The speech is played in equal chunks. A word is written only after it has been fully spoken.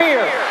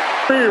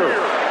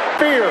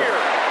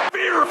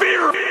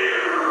fear.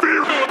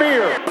 Fear.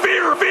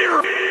 Fear.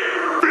 Fear.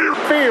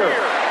 Fear.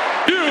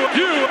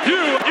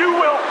 You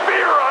will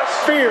fear us.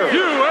 Fear.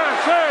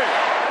 USA.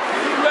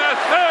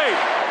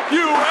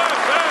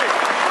 USA.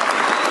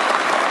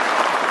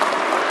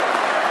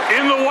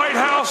 In the White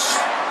House,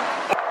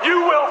 you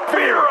will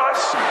fear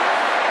us.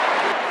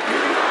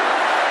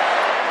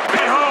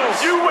 At home,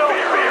 you will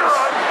fear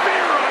us.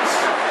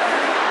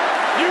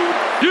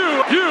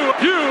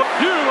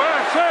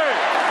 USA.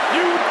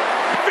 You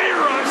fear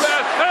us.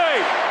 USA.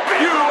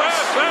 Fear us.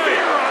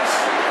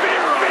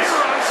 Fear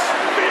us.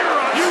 Fear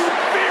us. You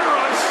fear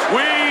us.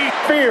 We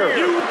Fear.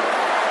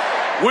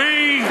 We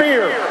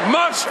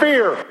must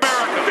Fear. America.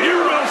 You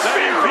will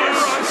fear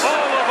us.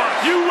 All of us.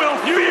 You will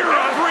fear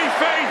every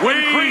faith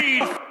and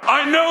creed.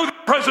 I know the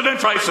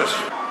President ISIS.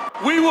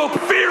 We will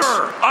fear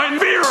her. I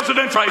fear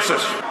President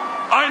ISIS.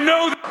 I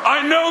know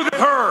that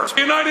her.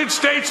 The United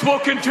States will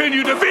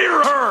continue to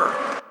fear her.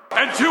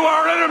 And to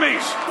our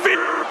enemies,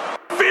 fear,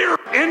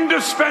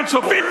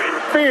 indispensable.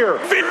 Fear.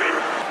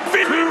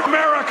 To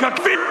America,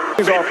 fear.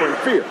 He's offering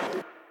fear.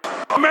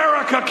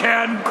 America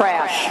can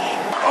crash.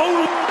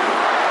 Only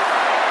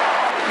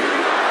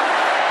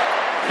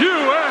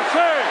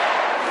USA.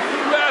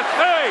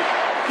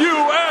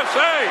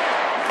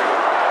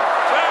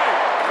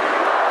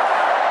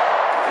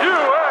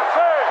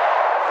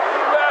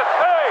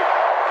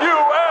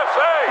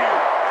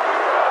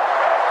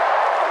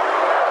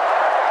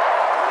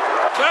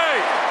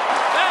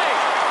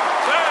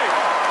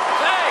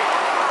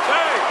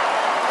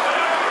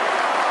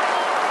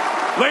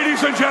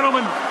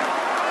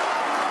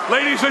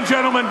 Ladies and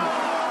gentlemen,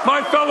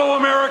 my fellow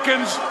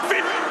Americans,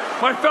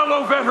 my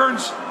fellow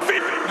veterans,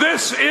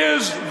 this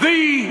is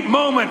the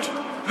moment.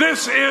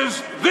 This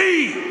is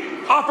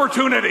the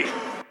opportunity.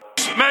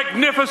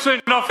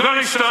 Magnificent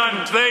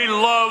Afghanistan, they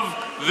love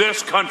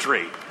this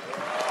country.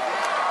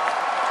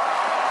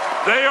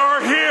 They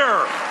are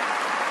here.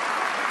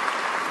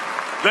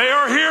 They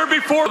are here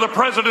before the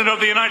President of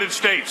the United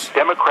States.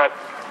 Democrat.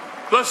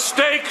 The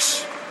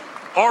stakes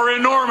are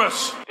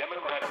enormous.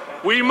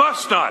 We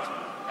must not,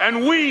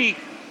 and we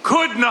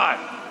could not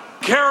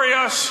carry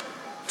us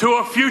to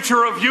a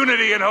future of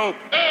unity and hope.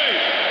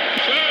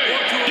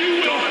 You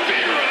will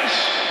fear us.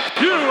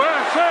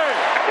 USA!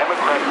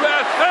 Democrat.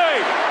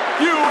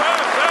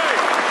 USA!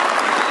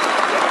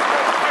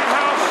 White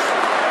House.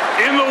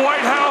 In the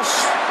White House.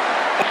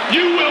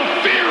 You will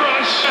fear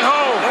us. At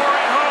home. Or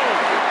at home.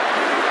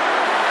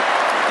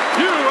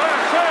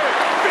 USA!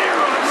 Fear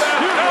us.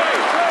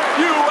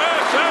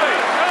 USA!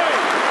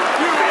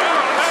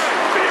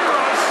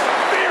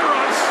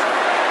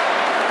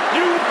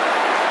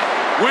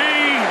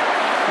 We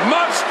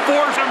must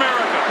force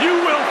America. You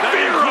will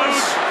fear us.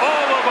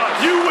 All of us.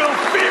 You will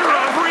fear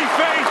every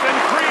faith and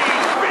creed.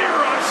 Fear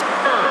us.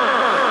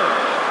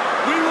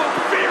 We will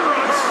fear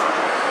us.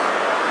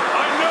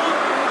 I know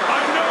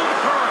the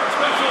current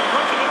special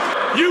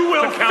president. You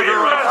will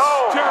fear us.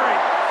 Terry,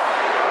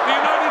 the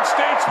United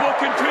States will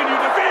continue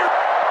to fear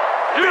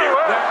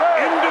that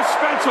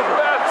indispensable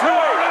to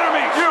our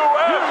enemies. To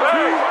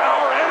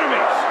our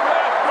enemies.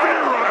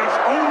 Fear as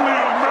only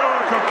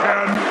America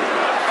can.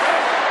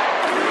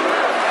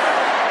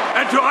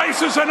 And to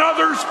ISIS and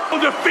others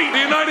will defeat the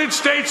United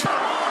States.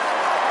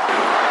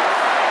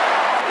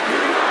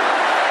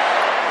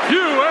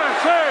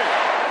 USA!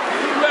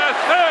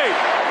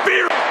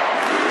 Fear!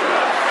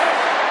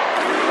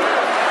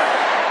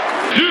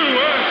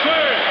 USA!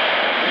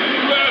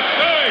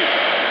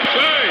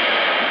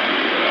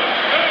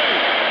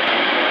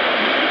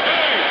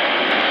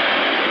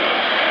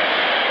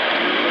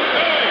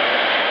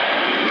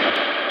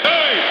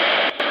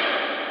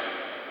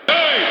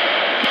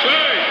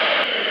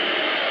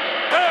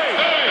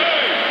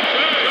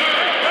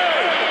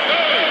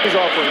 He's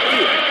offering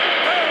fear.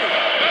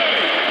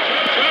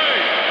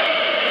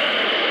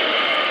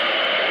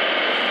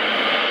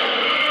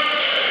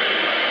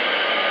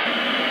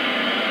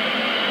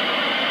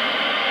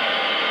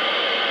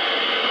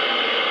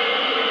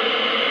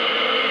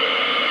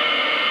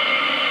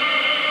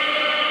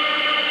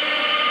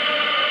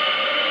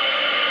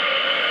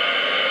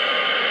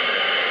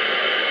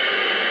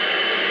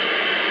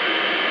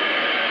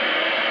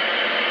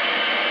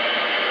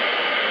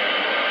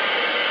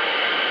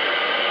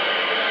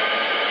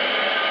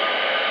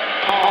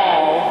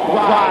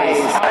 Rise.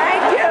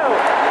 Thank you.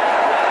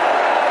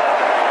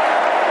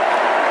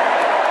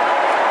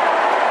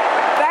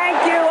 Thank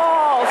you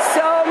all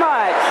so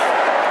much.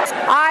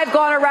 I've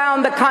gone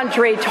around the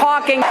country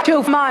talking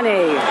to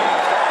money.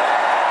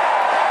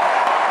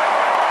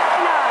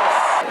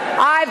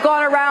 I've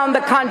gone around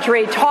the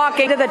country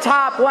talking to the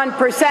top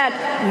 1%.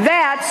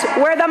 That's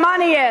where the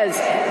money is.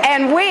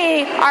 And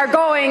we are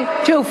going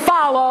to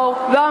follow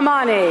the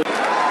money.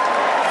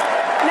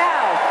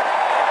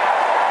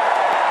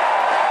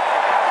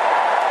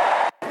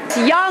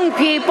 Young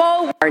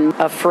people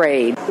are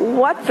afraid.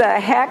 What the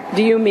heck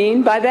do you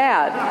mean by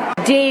that?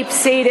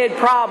 Deep-seated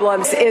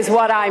problems is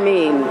what I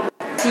mean.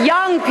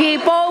 Young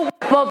people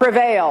will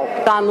prevail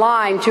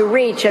online to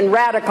reach and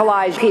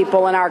radicalize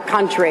people in our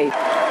country.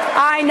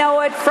 I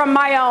know it from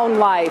my own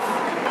life.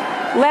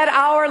 Let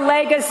our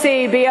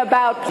legacy be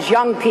about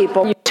young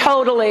people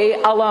totally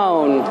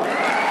alone,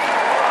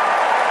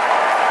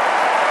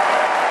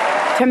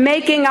 to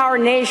making our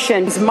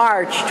nation's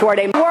march toward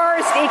a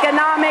worst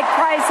economic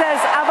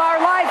crisis of our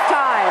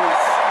lifetimes.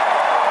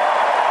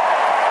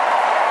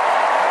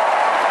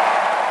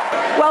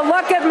 Well,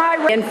 look at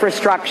my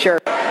infrastructure.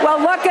 Well,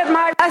 look at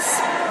my...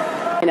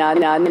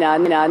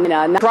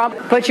 Trump,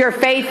 put your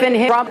faith in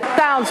him. Trump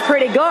sounds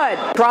pretty good.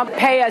 Trump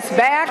pay us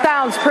back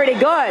sounds pretty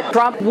good.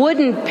 Trump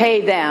wouldn't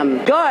pay them.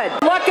 Good.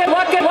 Look at him.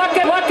 Look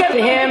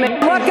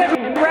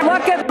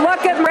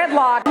at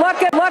Redlock.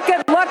 Look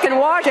at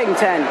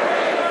Washington.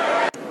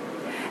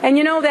 And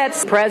you know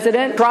that's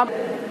President Trump.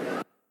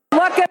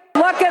 Look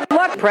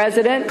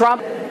President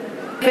Trump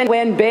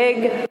win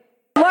big.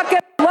 Look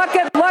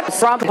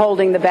Trump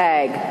holding the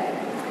bag.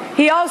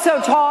 He also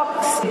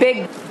talks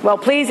big. Well,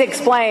 please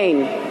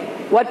explain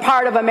what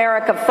part of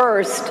America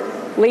first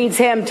leads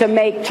him to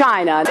make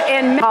China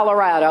in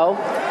Colorado,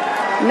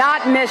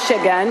 not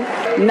Michigan,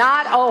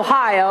 not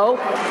Ohio.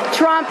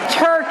 Trump,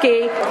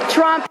 Turkey,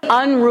 Trump,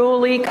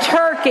 unruly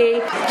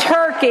Turkey,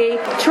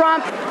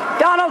 Trump.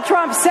 Donald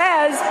Trump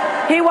says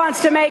he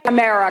wants to make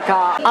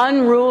America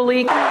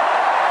unruly.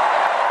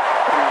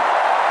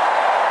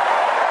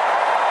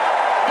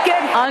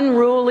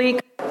 Unruly,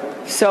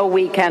 so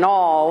we can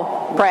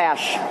all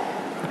crash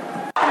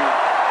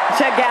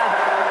together.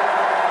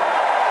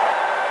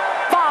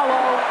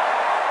 Follow.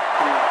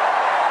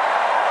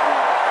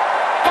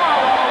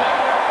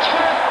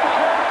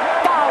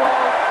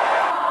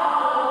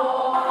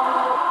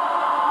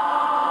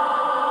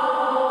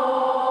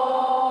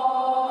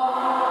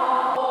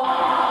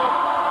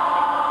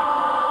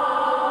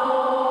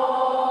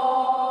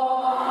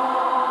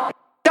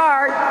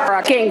 Start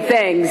working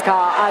things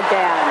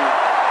again.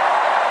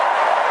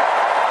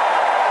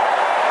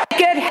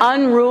 Get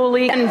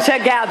unruly and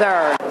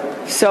together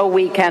so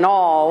we can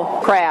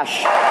all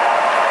crash.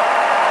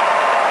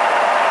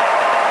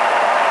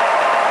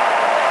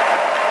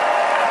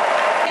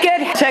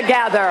 Get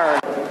together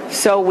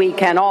so we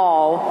can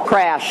all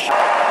crash.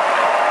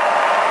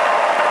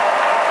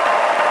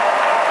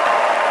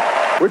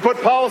 We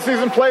put policies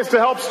in place to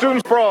help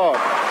students fraud,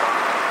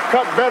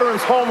 cut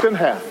veterans' homes in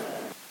half.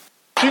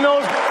 She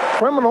knows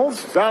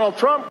criminals, Donald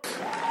Trump.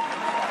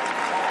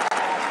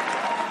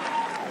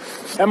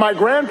 And my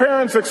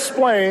grandparents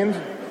explained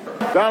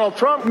Donald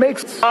Trump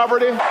makes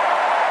poverty.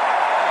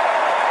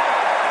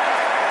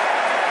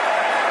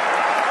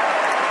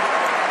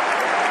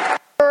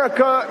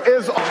 America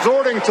is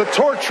resorting to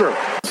torture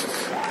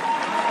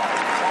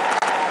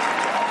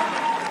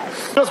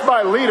just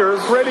by leaders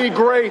already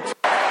great.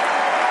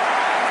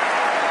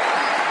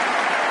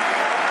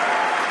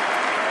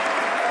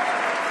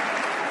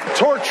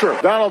 Torture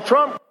Donald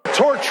Trump,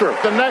 torture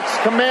the next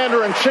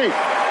commander-in-chief.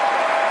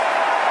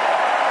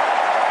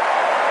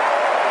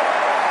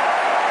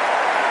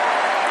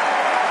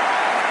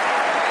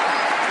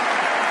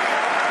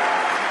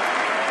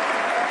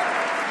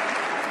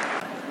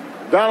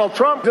 Donald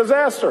Trump,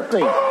 disaster.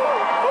 He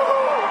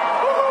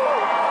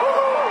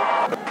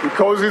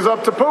cozies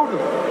up to Putin,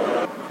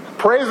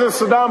 praises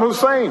Saddam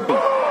Hussein.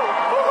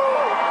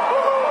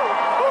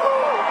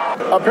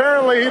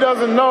 Apparently, he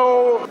doesn't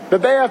know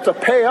that they have to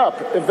pay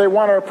up if they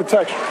want our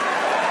protection.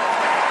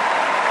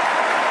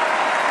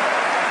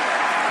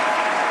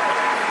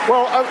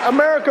 Well,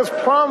 America's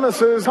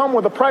promises come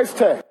with a price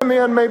tag. In the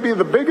end, may be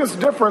the biggest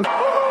difference.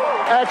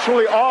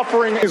 Actually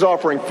is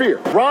offering fear.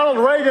 Ronald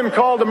Reagan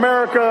called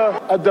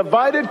America a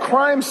divided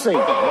crime scene.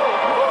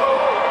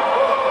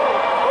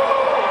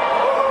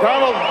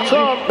 Donald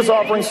Trump is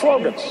offering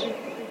slogans,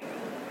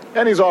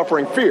 and he's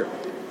offering fear.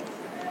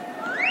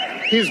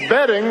 He's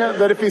betting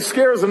that if he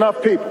scares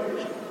enough people,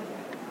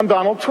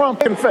 Donald Trump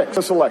can fix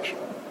this election.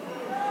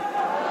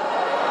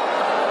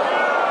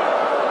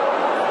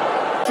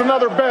 It's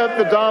another bet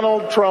that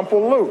Donald Trump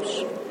will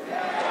lose.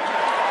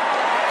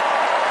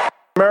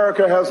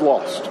 America has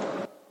lost.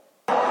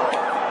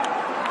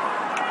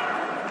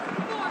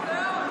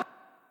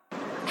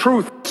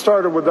 Truth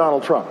started with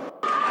Donald Trump.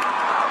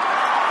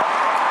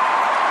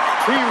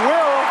 He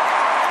will.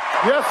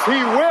 Yes,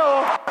 he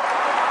will.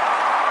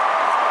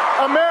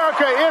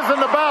 America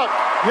isn't about,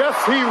 yes,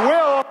 he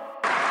will.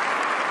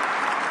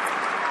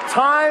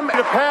 Time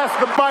to pass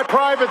my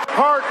private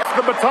part,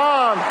 the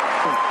baton.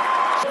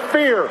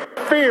 Fear.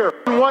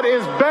 What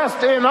is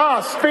best in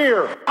us?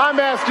 Fear. I'm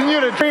asking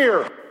you to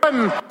fear.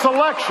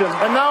 Selection.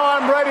 And now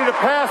I'm ready to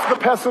pass the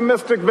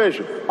pessimistic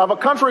vision of a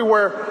country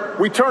where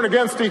we turn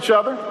against each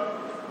other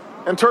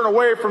and turn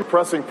away from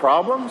pressing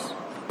problems.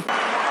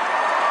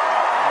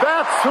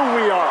 That's who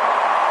we are.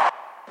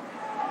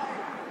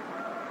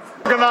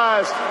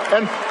 Organized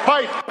and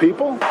fight,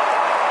 people.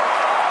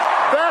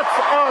 That's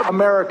our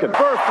American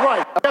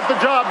birthright. Get the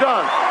job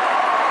done.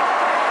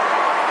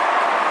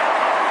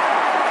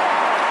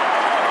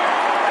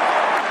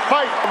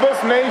 Fight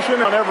this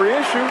nation on every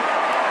issue.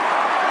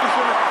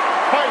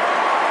 Fight.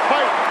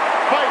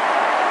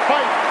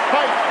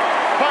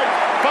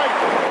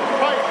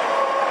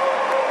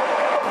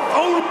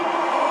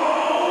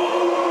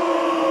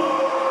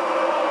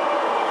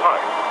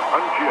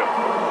 I'm Jim.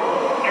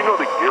 Did you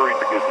know that Gary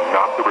is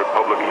not the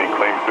Republican he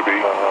claims to be?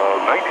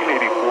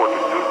 1984 to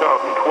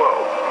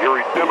 2012,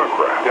 Gary's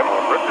Democrat.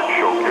 Records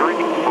show Gary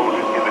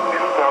voted in the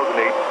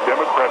 2008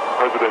 Democrat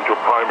presidential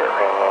primary.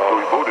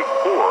 So he voted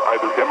for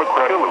either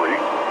Democrat Hillary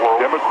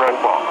or Democrat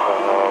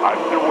Obama.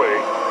 Either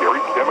way,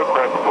 Gary's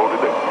Democrats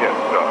voted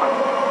against us.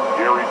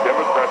 Gary,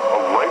 Democrat, a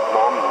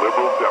lifelong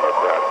liberal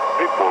Democrat,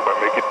 paid for by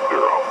making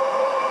zero.